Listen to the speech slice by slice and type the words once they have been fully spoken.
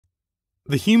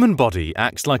The human body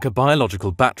acts like a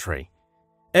biological battery.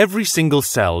 Every single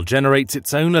cell generates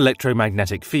its own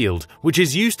electromagnetic field, which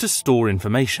is used to store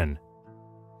information.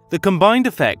 The combined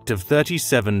effect of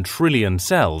 37 trillion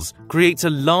cells creates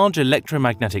a large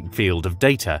electromagnetic field of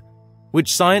data,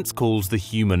 which science calls the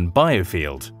human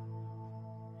biofield.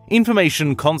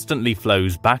 Information constantly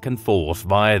flows back and forth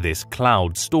via this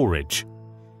cloud storage.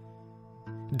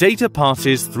 Data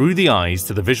passes through the eyes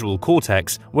to the visual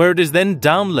cortex, where it is then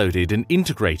downloaded and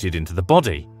integrated into the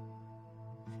body.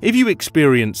 If you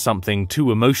experience something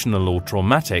too emotional or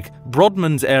traumatic,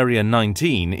 Brodmann's Area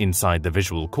 19 inside the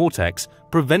visual cortex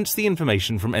prevents the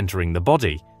information from entering the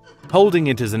body, holding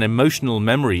it as an emotional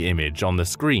memory image on the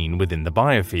screen within the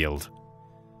biofield.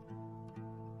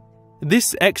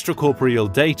 This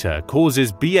extracorporeal data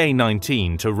causes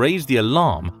BA19 to raise the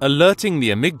alarm, alerting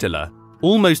the amygdala,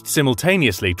 almost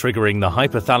simultaneously triggering the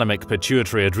hypothalamic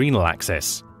pituitary adrenal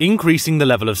axis, increasing the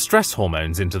level of stress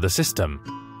hormones into the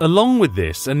system. Along with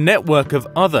this, a network of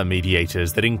other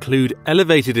mediators that include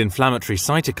elevated inflammatory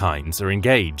cytokines are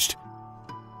engaged.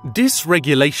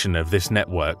 Dysregulation of this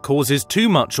network causes too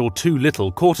much or too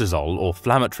little cortisol or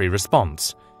inflammatory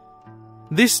response.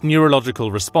 This neurological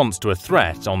response to a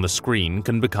threat on the screen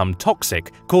can become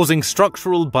toxic, causing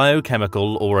structural,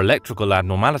 biochemical, or electrical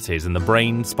abnormalities in the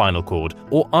brain, spinal cord,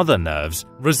 or other nerves,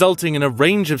 resulting in a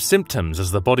range of symptoms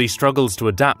as the body struggles to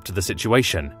adapt to the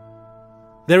situation.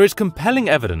 There is compelling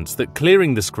evidence that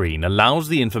clearing the screen allows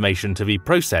the information to be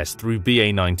processed through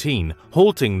BA19,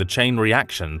 halting the chain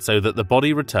reaction so that the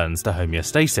body returns to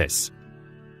homeostasis.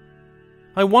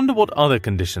 I wonder what other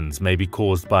conditions may be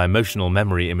caused by emotional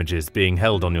memory images being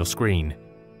held on your screen.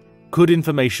 Could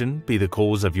information be the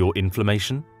cause of your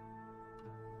inflammation?